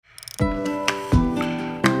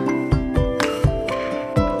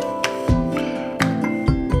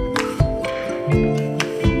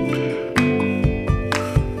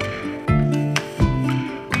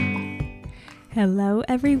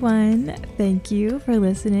everyone. Thank you for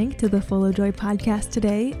listening to the Full of Joy podcast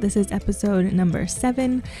today. This is episode number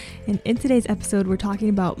 7. And in today's episode, we're talking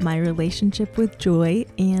about my relationship with joy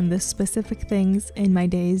and the specific things in my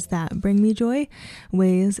days that bring me joy,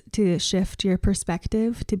 ways to shift your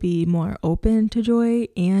perspective to be more open to joy,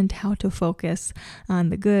 and how to focus on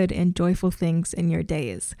the good and joyful things in your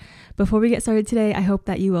days. Before we get started today, I hope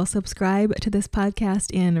that you will subscribe to this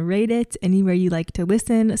podcast and rate it anywhere you like to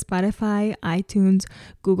listen: Spotify, iTunes,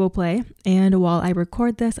 Google Play. And while I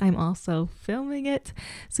record this, I'm also filming it,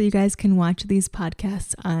 so you guys can watch these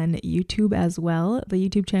podcasts on YouTube as well. The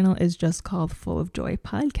YouTube channel is just called Full of Joy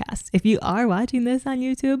Podcast. If you are watching this on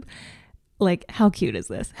YouTube, how cute is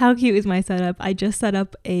this? How cute is my setup? I just set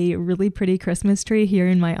up a really pretty Christmas tree here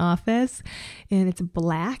in my office, and it's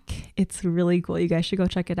black. It's really cool. You guys should go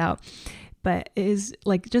check it out. But it is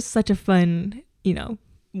just such a fun,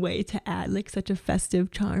 way to add such a festive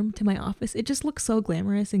charm to my office. It just looks so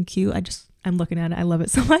glamorous and cute. I'm looking at it. I love it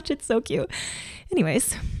so much. It's so cute.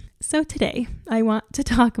 Anyways, so today I want to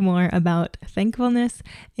talk more about thankfulness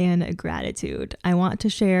and gratitude. I want to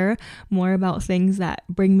share more about things that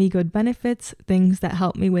bring me good benefits, things that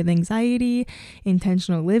help me with anxiety,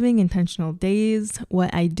 intentional living, intentional days,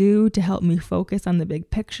 what I do to help me focus on the big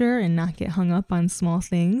picture and not get hung up on small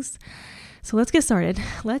things. So let's get started.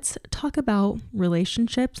 Let's talk about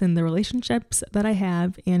relationships and the relationships that I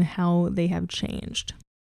have and how they have changed.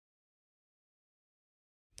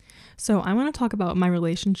 So I want to talk about my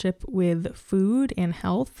relationship with food and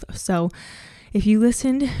health. So if you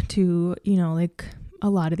listened to, a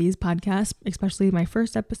lot of these podcasts, especially my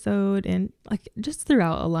first episode, and just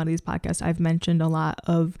throughout a lot of these podcasts, I've mentioned a lot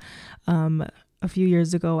of, a few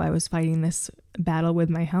years ago, I was fighting this battle with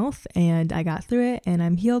my health, and I got through it, and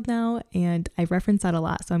I'm healed now, and I reference that a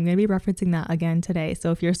lot. So I'm going to be referencing that again today. So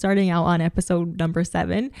if you're starting out on episode number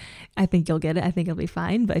 7, I think you'll get it. I think it'll be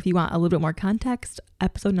fine. But if you want a little bit more context,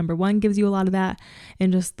 episode number 1 gives you a lot of that,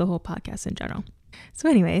 and just the whole podcast in general. So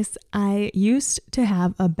anyways, I used to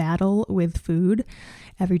have a battle with food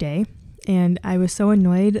every day. And I was so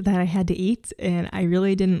annoyed that I had to eat, and I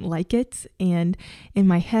really didn't like it. And in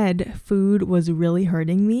my head, food was really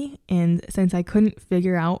hurting me. And since I couldn't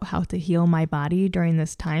figure out how to heal my body during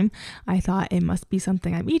this time, I thought it must be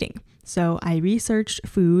something I'm eating. So I researched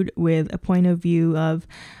food with a point of view of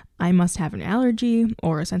I must have an allergy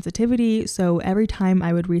or a sensitivity. So every time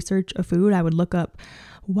I would research a food, I would look up,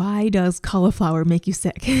 why does cauliflower make you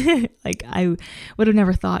sick? I would have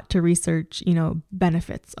never thought to research,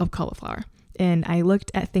 benefits of cauliflower. And I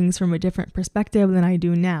looked at things from a different perspective than I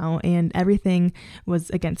do now, and everything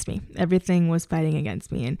was against me. Everything was fighting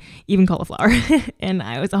against me, and even cauliflower. And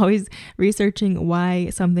I was always researching why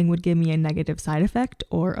something would give me a negative side effect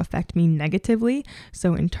or affect me negatively.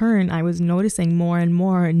 So in turn, I was noticing more and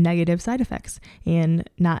more negative side effects and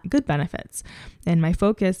not good benefits. And my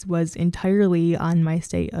focus was entirely on my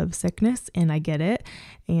state of sickness, and I get it.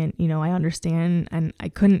 And, I understand, and I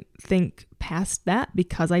couldn't think past that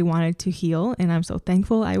because I wanted to heal, and I'm so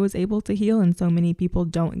thankful I was able to heal, and so many people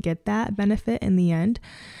don't get that benefit in the end.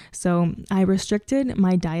 So I restricted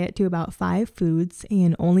my diet to about 5 foods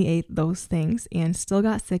and only ate those things, and still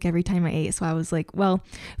got sick every time I ate. So I was like, well,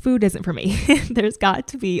 food isn't for me. There's got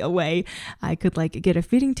to be a way I could get a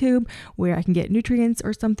feeding tube where I can get nutrients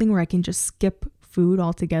or something where I can just skip food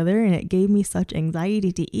altogether. And it gave me such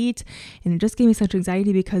anxiety to eat, and it just gave me such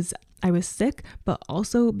anxiety because I was sick, but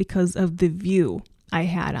also because of the view I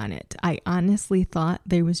had on it. I honestly thought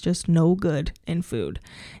there was just no good in food.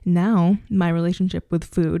 Now my relationship with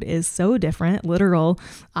food is so different, literal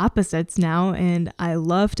opposites now, and I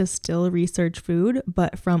love to still research food,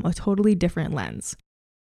 but from a totally different lens.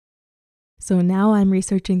 So now I'm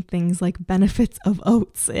researching things like benefits of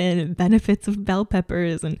oats and benefits of bell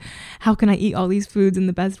peppers, and how can I eat all these foods in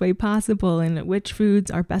the best way possible, and which foods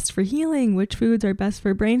are best for healing, which foods are best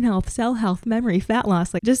for brain health, cell health, memory, fat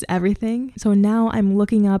loss, just everything. So now I'm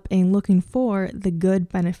looking up and looking for the good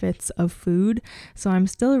benefits of food. So I'm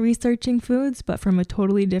still researching foods, but from a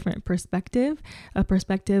totally different perspective, a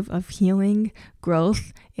perspective of healing,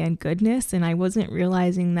 growth, and goodness. And I wasn't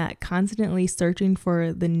realizing that constantly searching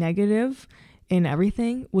for the negative in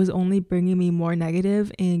everything was only bringing me more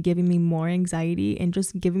negative and giving me more anxiety and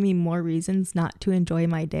just giving me more reasons not to enjoy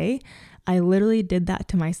my day. I literally did that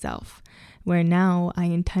to myself, where now I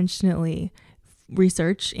intentionally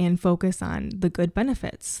research and focus on the good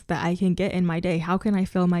benefits that I can get in my day. How can I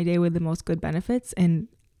fill my day with the most good benefits? And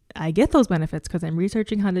I get those benefits because I'm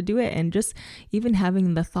researching how to do it, and just even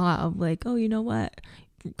having the thought of oh, you know what?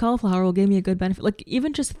 Cauliflower will give me a good benefit.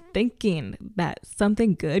 Even just thinking that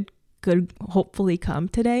something good could hopefully come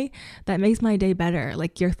today, that makes my day better.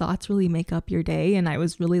 Like your thoughts really make up your day. And I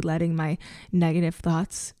was really letting my negative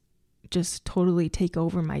thoughts just totally take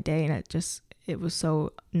over my day. And it was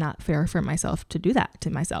so not fair for myself to do that to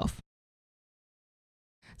myself.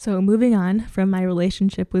 So moving on from my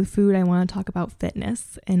relationship with food, I want to talk about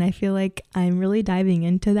fitness. And I feel like I'm really diving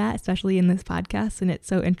into that, especially in this podcast. And it's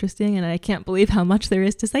so interesting. And I can't believe how much there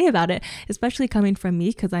is to say about it, especially coming from me,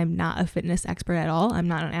 because I'm not a fitness expert at all. I'm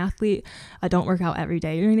not an athlete. I don't work out every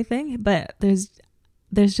day or anything, but there's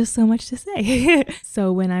just so much to say.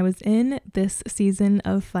 So when I was in this season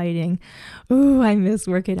of fighting, I miss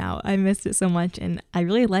working out. I missed it so much. And I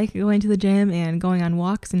really like going to the gym and going on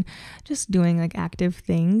walks and just doing like active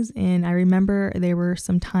things. And I remember there were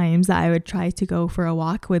some times that I would try to go for a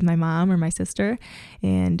walk with my mom or my sister,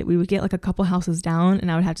 and we would get like a couple houses down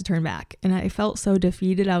and I would have to turn back. And I felt so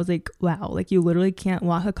defeated. I was like, wow, like you literally can't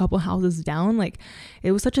walk a couple houses down. Like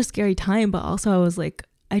it was such a scary time, but also I was like,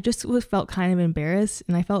 I just felt kind of embarrassed,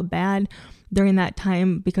 and I felt bad during that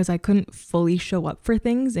time because I couldn't fully show up for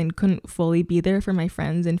things and couldn't fully be there for my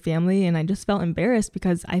friends and family. And I just felt embarrassed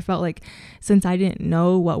because I felt like since I didn't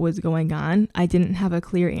know what was going on, I didn't have a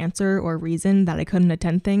clear answer or reason that I couldn't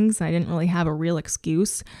attend things. I didn't really have a real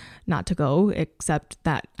excuse not to go, except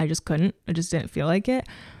that I just couldn't. I just didn't feel like it.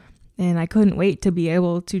 And I couldn't wait to be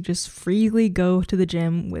able to just freely go to the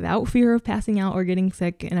gym without fear of passing out or getting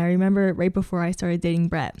sick. And I remember right before I started dating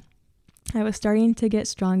Brett, I was starting to get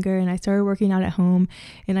stronger and I started working out at home,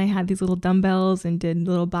 and I had these little dumbbells and did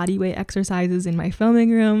little body weight exercises in my filming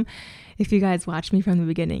room. If you guys watched me from the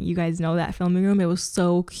beginning, you guys know that filming room. It was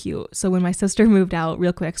so cute. So when my sister moved out,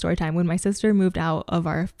 real quick story time, when my sister moved out of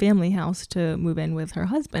our family house to move in with her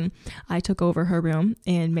husband, I took over her room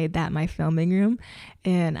and made that my filming room.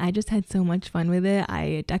 And I just had so much fun with it.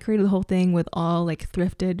 I decorated the whole thing with all like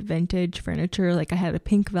thrifted vintage furniture. Like I had a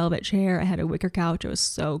pink velvet chair. I had a wicker couch. It was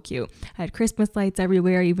so cute. I had Christmas lights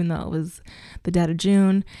everywhere, even though it was the dead of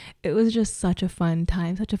June. It was just such a fun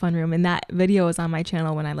time, such a fun room. And that video is on my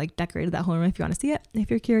channel when I like decorated that whole room. If you want to see it, if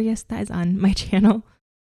you're curious, that is on my channel.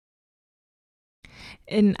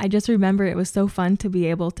 And I just remember it was so fun to be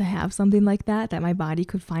able to have something like that my body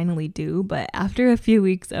could finally do. But after a few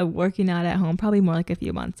weeks of working out at home, probably more like a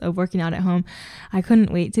few months of working out at home, I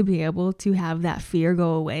couldn't wait to be able to have that fear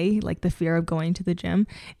go away, like the fear of going to the gym,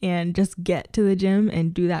 and just get to the gym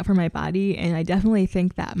and do that for my body. And I definitely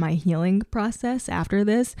think that my healing process after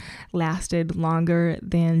this lasted longer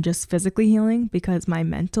than just physically healing, because my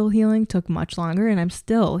mental healing took much longer, and I'm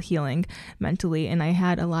still healing mentally. And I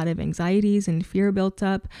had a lot of anxieties and fear built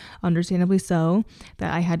up, understandably so,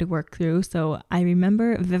 that I had to work through. So I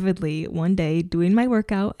remember vividly one day doing my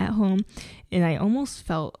workout at home, and I almost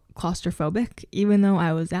felt claustrophobic. Even though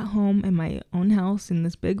I was at home in my own house in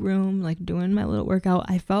this big room, like doing my little workout,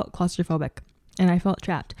 I felt claustrophobic and I felt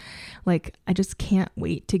trapped. Like I just can't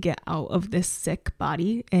wait to get out of this sick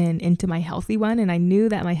body and into my healthy one. And I knew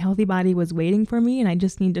that my healthy body was waiting for me, and I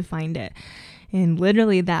just need to find it. And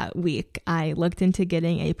literally that week, I looked into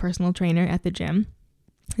getting a personal trainer at the gym.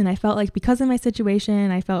 And I felt like because of my situation,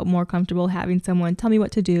 I felt more comfortable having someone tell me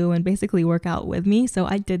what to do and basically work out with me. So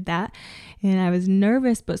I did that. And I was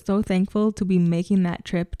nervous, but so thankful to be making that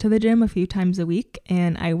trip to the gym a few times a week.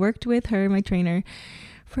 And I worked with her, my trainer,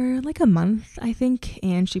 for like a month, I think.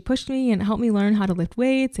 And she pushed me and helped me learn how to lift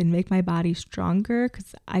weights and make my body stronger,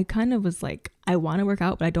 because I kind of was like, I want to work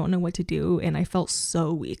out, but I don't know what to do. And I felt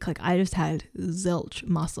so weak. Like I just had zilch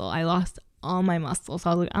muscle. I lost all my muscles. So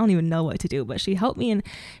I was like, I don't even know what to do. But she helped me, and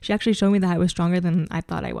she actually showed me that I was stronger than I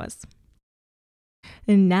thought I was.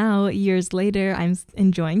 And now, years later, I'm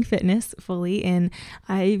enjoying fitness fully, and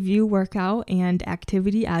I view workout and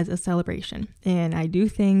activity as a celebration. And I do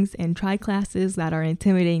things and try classes that are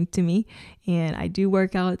intimidating to me, and I do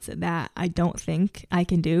workouts that I don't think I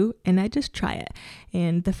can do, and I just try it.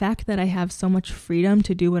 And the fact that I have so much freedom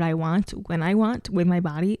to do what I want when I want with my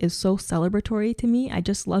body is so celebratory to me. I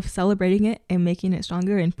just love celebrating it and making it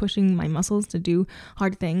stronger and pushing my muscles to do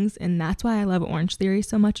hard things. And that's why I love Orange Theory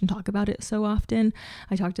so much and talk about it so often.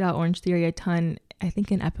 I talked about Orange Theory a ton, I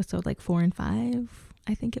think in episode like 4 and 5.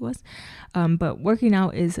 I think it was. But working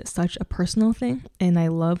out is such a personal thing. And I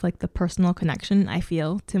love like the personal connection I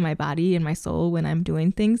feel to my body and my soul when I'm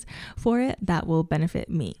doing things for it that will benefit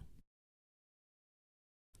me.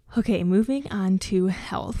 Okay, moving on to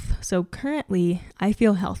health. So currently I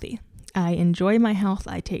feel healthy. I enjoy my health.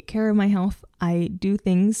 I take care of my health. I do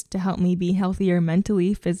things to help me be healthier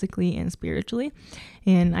mentally, physically, and spiritually.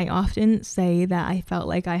 And I often say that I felt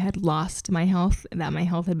like I had lost my health, that my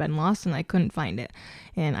health had been lost and I couldn't find it.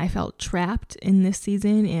 And I felt trapped in this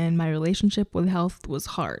season, and my relationship with health was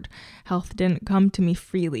hard. Health didn't come to me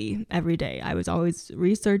freely every day. I was always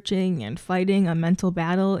researching and fighting a mental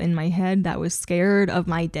battle in my head that was scared of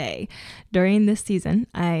my day. During this season,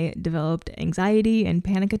 I developed anxiety and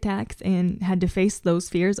panic attacks and had to face those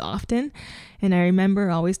fears often. And I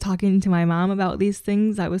remember always talking to my mom about these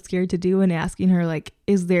things I was scared to do and asking her, like,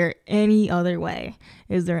 is there any other way?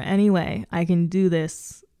 Is there any way I can do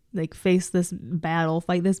this? Like, face this battle,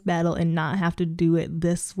 fight this battle, and not have to do it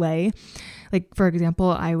this way. Like, for example,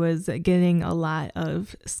 I was getting a lot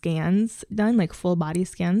of scans done, like full body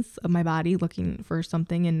scans of my body, looking for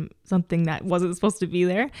something and something that wasn't supposed to be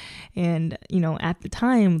there. And, at the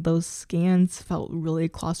time, those scans felt really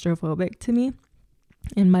claustrophobic to me.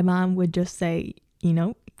 And my mom would just say,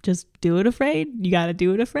 just do it afraid. You got to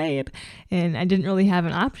do it afraid. And I didn't really have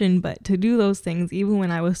an option but to do those things even when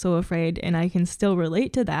I was so afraid. And I can still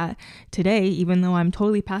relate to that today, even though I'm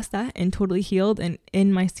totally past that and totally healed and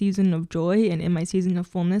in my season of joy and in my season of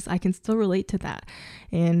fullness, I can still relate to that.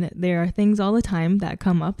 And there are things all the time that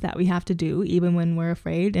come up that we have to do even when we're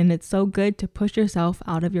afraid. And it's so good to push yourself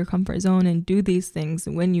out of your comfort zone and do these things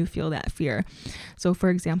when you feel that fear. So for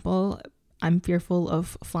example, I'm fearful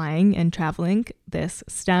of flying and traveling. This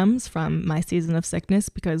stems from my season of sickness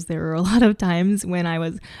because there were a lot of times when I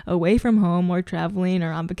was away from home or traveling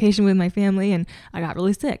or on vacation with my family and I got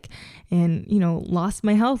really sick and, lost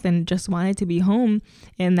my health and just wanted to be home.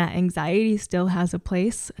 And that anxiety still has a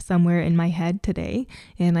place somewhere in my head today.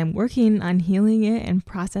 And I'm working on healing it and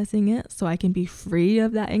processing it so I can be free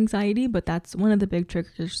of that anxiety. But that's one of the big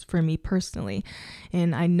triggers for me personally.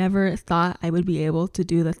 And I never thought I would be able to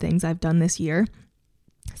do the things I've done this year.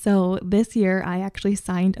 So this year, I actually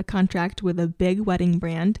signed a contract with a big wedding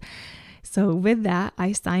brand. So with that,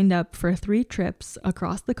 I signed up for 3 trips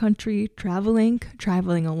across the country, traveling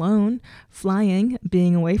alone, flying,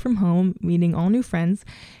 being away from home, meeting all new friends.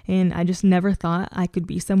 And I just never thought I could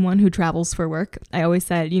be someone who travels for work. I always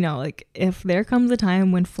said, if there comes a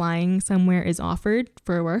time when flying somewhere is offered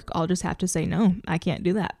for work, I'll just have to say, no, I can't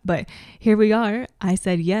do that. But here we are. I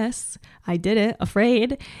said yes. I did it,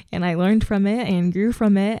 afraid, and I learned from it and grew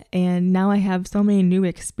from it. And now I have so many new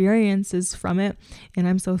experiences from it. And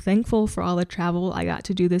I'm so thankful for all the travel I got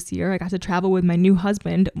to do this year. I got to travel with my new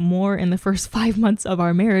husband more in the first 5 months of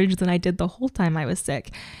our marriage than I did the whole time I was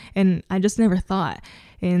sick. And I just never thought.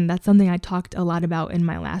 And that's something I talked a lot about in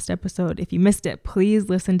my last episode. If you missed it, please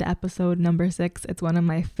listen to episode number 6. It's one of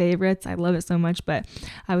my favorites. I love it so much. But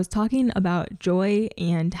I was talking about joy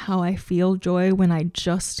and how I feel joy when I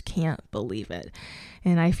just can't believe it.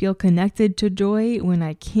 And I feel connected to joy when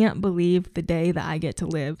I can't believe the day that I get to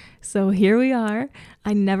live. So here we are.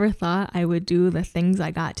 I never thought I would do the things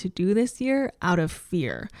I got to do this year out of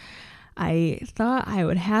fear. I thought I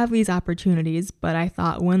would have these opportunities, but I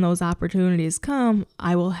thought when those opportunities come,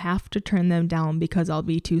 I will have to turn them down because I'll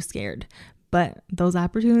be too scared. But those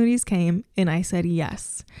opportunities came and I said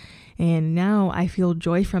yes. And now I feel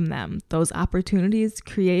joy from them. Those opportunities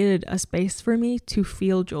created a space for me to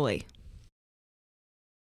feel joy.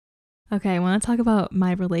 Okay, I want to talk about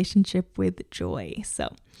my relationship with joy.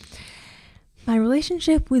 So, my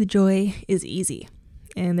relationship with joy is easy.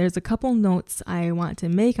 And there's a couple notes I want to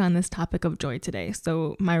make on this topic of joy today.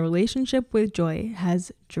 So my relationship with joy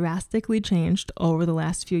has drastically changed over the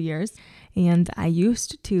last few years. And I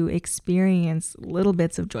used to experience little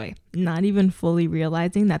bits of joy, not even fully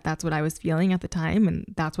realizing that that's what I was feeling at the time. And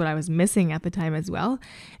that's what I was missing at the time as well.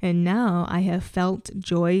 And now I have felt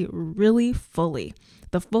joy really fully.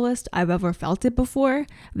 The fullest I've ever felt it before,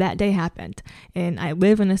 that day happened. And I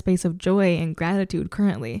live in a space of joy and gratitude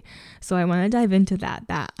currently. So I want to dive into that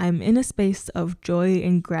I'm in a space of joy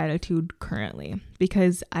and gratitude currently.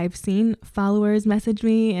 Because I've seen followers message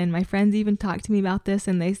me and my friends even talk to me about this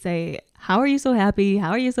and they say, how are you so happy? How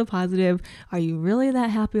are you so positive? Are you really that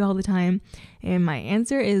happy all the time? And my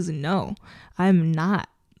answer is no, I'm not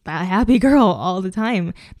that happy girl all the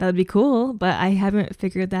time. That would be cool, but I haven't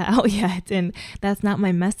figured that out yet. And that's not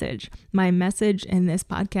my message. My message in this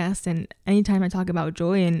podcast and anytime I talk about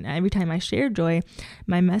joy and every time I share joy,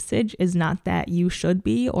 my message is not that you should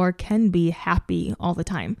be or can be happy all the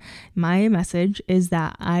time. My message is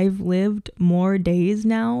that I've lived more days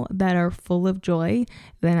now that are full of joy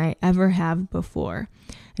than I ever have before.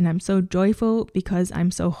 And I'm so joyful because I'm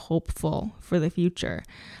so hopeful for the future.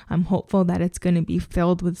 I'm hopeful that it's going to be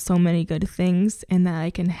filled with so many good things and that I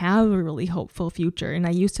can have a really hopeful future. And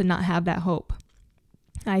I used to not have that hope.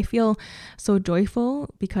 I feel so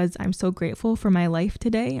joyful because I'm so grateful for my life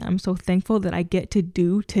today. I'm so thankful that I get to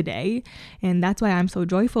do today. And that's why I'm so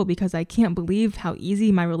joyful, because I can't believe how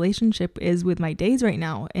easy my relationship is with my days right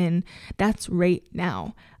now. And that's right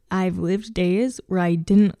now. I've lived days where I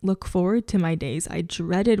didn't look forward to my days. I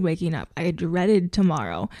dreaded waking up. I dreaded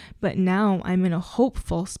tomorrow. But now I'm in a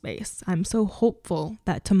hopeful space. I'm so hopeful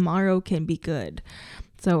that tomorrow can be good.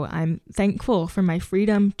 So I'm thankful for my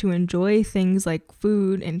freedom to enjoy things like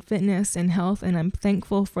food and fitness and health. And I'm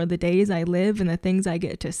thankful for the days I live and the things I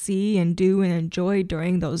get to see and do and enjoy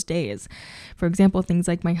during those days. For example, things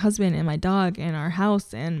like my husband and my dog and our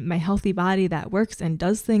house and my healthy body that works and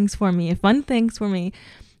does things for me, fun things for me.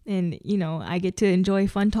 And, I get to enjoy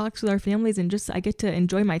fun talks with our families, and I get to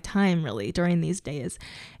enjoy my time really during these days.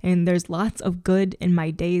 And there's lots of good in my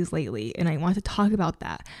days lately. And I want to talk about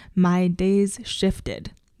that. My days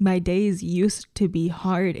shifted. My days used to be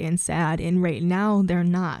hard and sad, and right now they're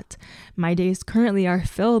not. My days currently are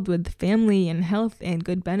filled with family and health and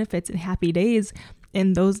good benefits and happy days.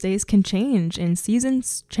 And those days can change, and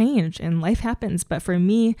seasons change, and life happens. But for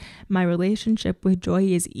me, my relationship with joy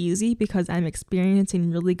is easy because I'm experiencing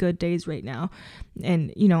really good days right now.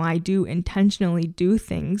 And, I do intentionally do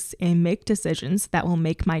things and make decisions that will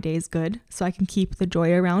make my days good so I can keep the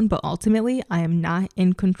joy around. But ultimately, I am not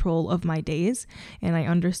in control of my days. And I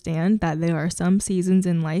understand that there are some seasons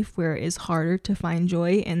in life where it is harder to find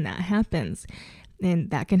joy, and that happens.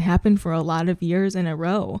 And that can happen for a lot of years in a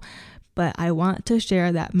row. But I want to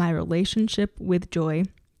share that my relationship with joy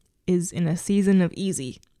is in a season of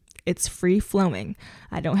easy. It's free flowing.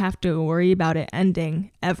 I don't have to worry about it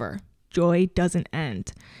ending ever. Joy doesn't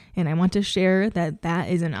end. And I want to share that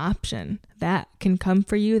is an option. That can come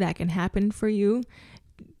for you. That can happen for you.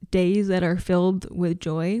 Days that are filled with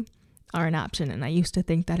joy are an option. And I used to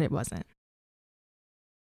think that it wasn't.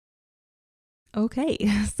 Okay,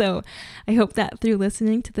 so I hope that through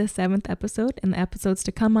listening to the 7th episode and the episodes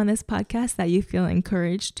to come on this podcast that you feel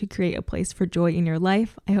encouraged to create a place for joy in your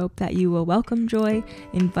life. I hope that you will welcome joy,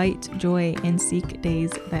 invite joy, and seek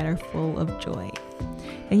days that are full of joy.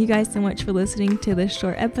 Thank you guys so much for listening to this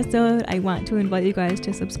short episode. I want to invite you guys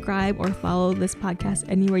to subscribe or follow this podcast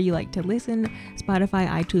anywhere you like to listen: Spotify,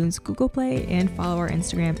 iTunes, Google Play, and follow our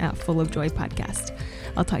Instagram at Full of Joy Podcast.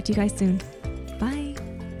 I'll talk to you guys soon.